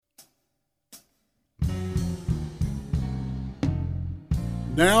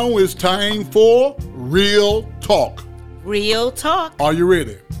Now it's time for Real Talk. Real talk. Are you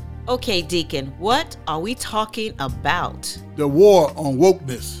ready? Okay, Deacon, what are we talking about? The war on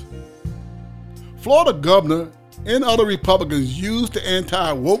wokeness. Florida governor and other Republicans used the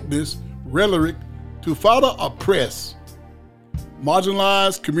anti-wokeness rhetoric to further oppress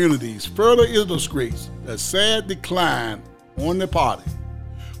marginalized communities, further illustrates the sad decline on the party,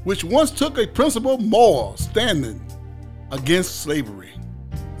 which once took a principled moral standing against slavery.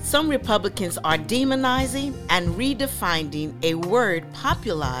 Some Republicans are demonizing and redefining a word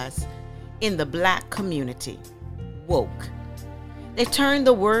popularized in the black community, woke. They turned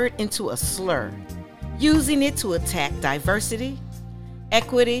the word into a slur, using it to attack diversity,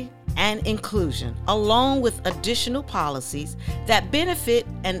 equity, and inclusion, along with additional policies that benefit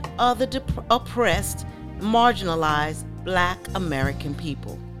and other oppressed, marginalized Black American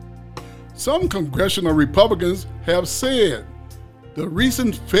people. Some congressional Republicans have said the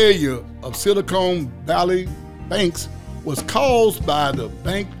recent failure of Silicon Valley banks was caused by the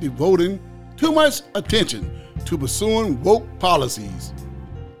bank devoting too much attention to pursuing woke policies.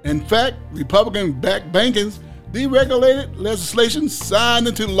 In fact, Republican-backed banking's deregulated legislation signed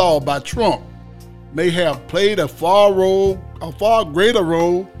into law by Trump may have played a far greater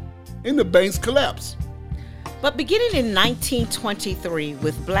role in the bank's collapse. But beginning in 1923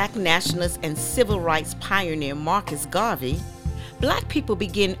 with Black nationalist and civil rights pioneer Marcus Garvey, Black people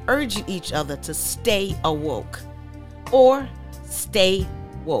began urging each other to stay awoke or stay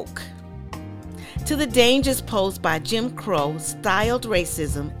woke to the dangers posed by Jim Crow-styled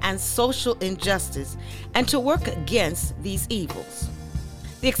racism and social injustice, and to work against these evils.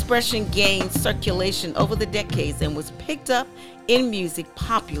 The expression gained circulation over the decades and was picked up in music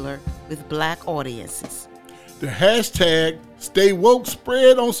popular with Black audiences. The hashtag Stay Woke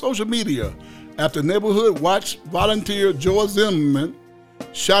spread on social media after neighborhood watch volunteer George Zimmerman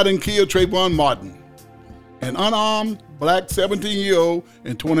shot and killed Trayvon Martin, an unarmed Black 17-year-old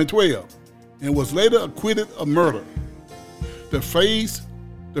in 2012, and was later acquitted of murder. The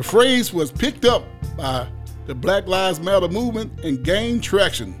phrase was picked up by the Black Lives Matter movement and gained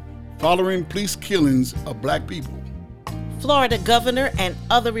traction following police killings of Black people. Florida governor and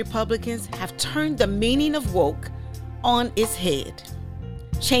other Republicans have turned the meaning of woke on its head,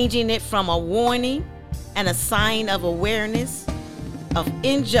 changing it from a warning and a sign of awareness of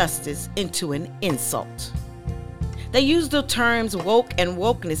injustice into an insult. They use the terms woke and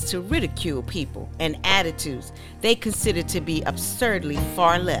wokeness to ridicule people and attitudes they consider to be absurdly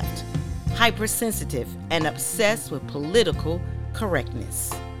far left, hypersensitive, and obsessed with political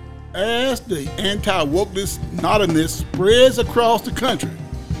correctness. As the anti-wokeness naughtiness spreads across the country,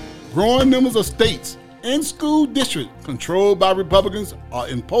 growing numbers of states and school districts controlled by Republicans are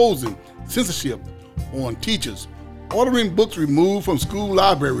imposing censorship on teachers, ordering books removed from school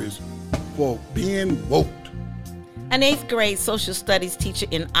libraries for being woke. An 8th grade social studies teacher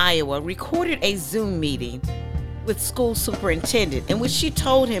in Iowa recorded a Zoom meeting with school superintendent in which she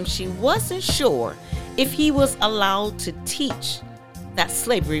told him she wasn't sure if he was allowed to teach that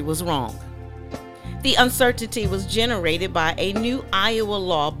slavery was wrong. The uncertainty was generated by a new Iowa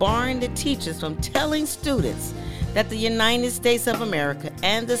law barring the teachers from telling students that the United States of America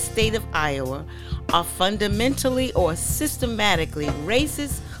and the state of Iowa are fundamentally or systematically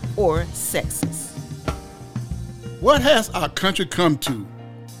racist or sexist. What has our country come to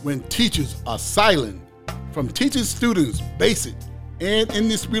when teachers are silent from teaching students basic and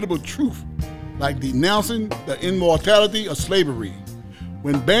indisputable truth, like denouncing the immortality of slavery?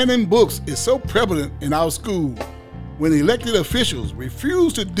 When banning books is so prevalent in our school, when elected officials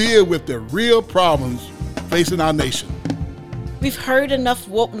refuse to deal with the real problems facing our nation. We've heard enough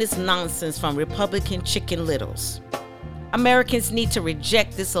wokeness nonsense from Republican chicken littles. Americans need to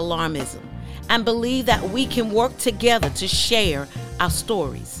reject this alarmism and believe that we can work together to share our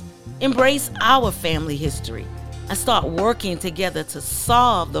stories, embrace our family history, and start working together to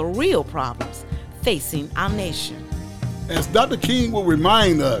solve the real problems facing our nation. As Dr. King will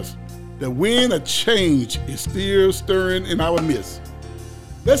remind us, the wind of change is still stirring in our midst.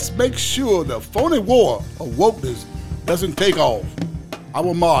 Let's make sure the phony war of wokeness doesn't take off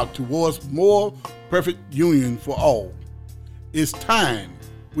our mark towards more perfect union for all. It's time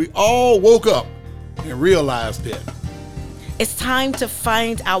we all woke up and realized that. It's time to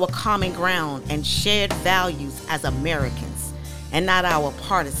find our common ground and shared values as Americans and not our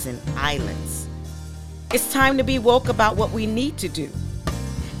partisan islands. It's time to be woke about what we need to do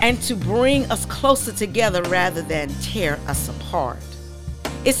and to bring us closer together rather than tear us apart.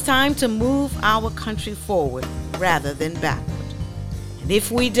 It's time to move our country forward rather than backward. And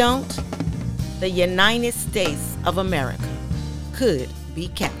if we don't, the United States of America could be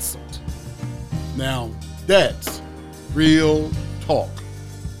canceled. Now, that's real talk.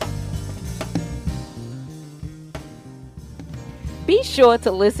 Be sure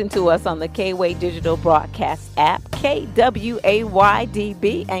to listen to us on the K-Way Digital Broadcast app,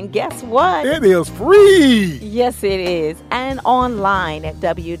 KWAYDB, and guess what? It is free. Yes, it is. And online at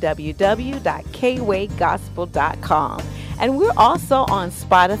www.kwaygospel.com. And we're also on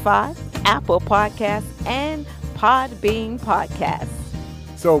Spotify, Apple Podcasts, and Podbean Podcasts.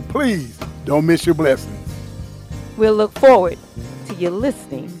 So please, don't miss your blessings. We'll look forward to you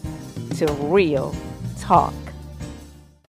listening to Real Talk.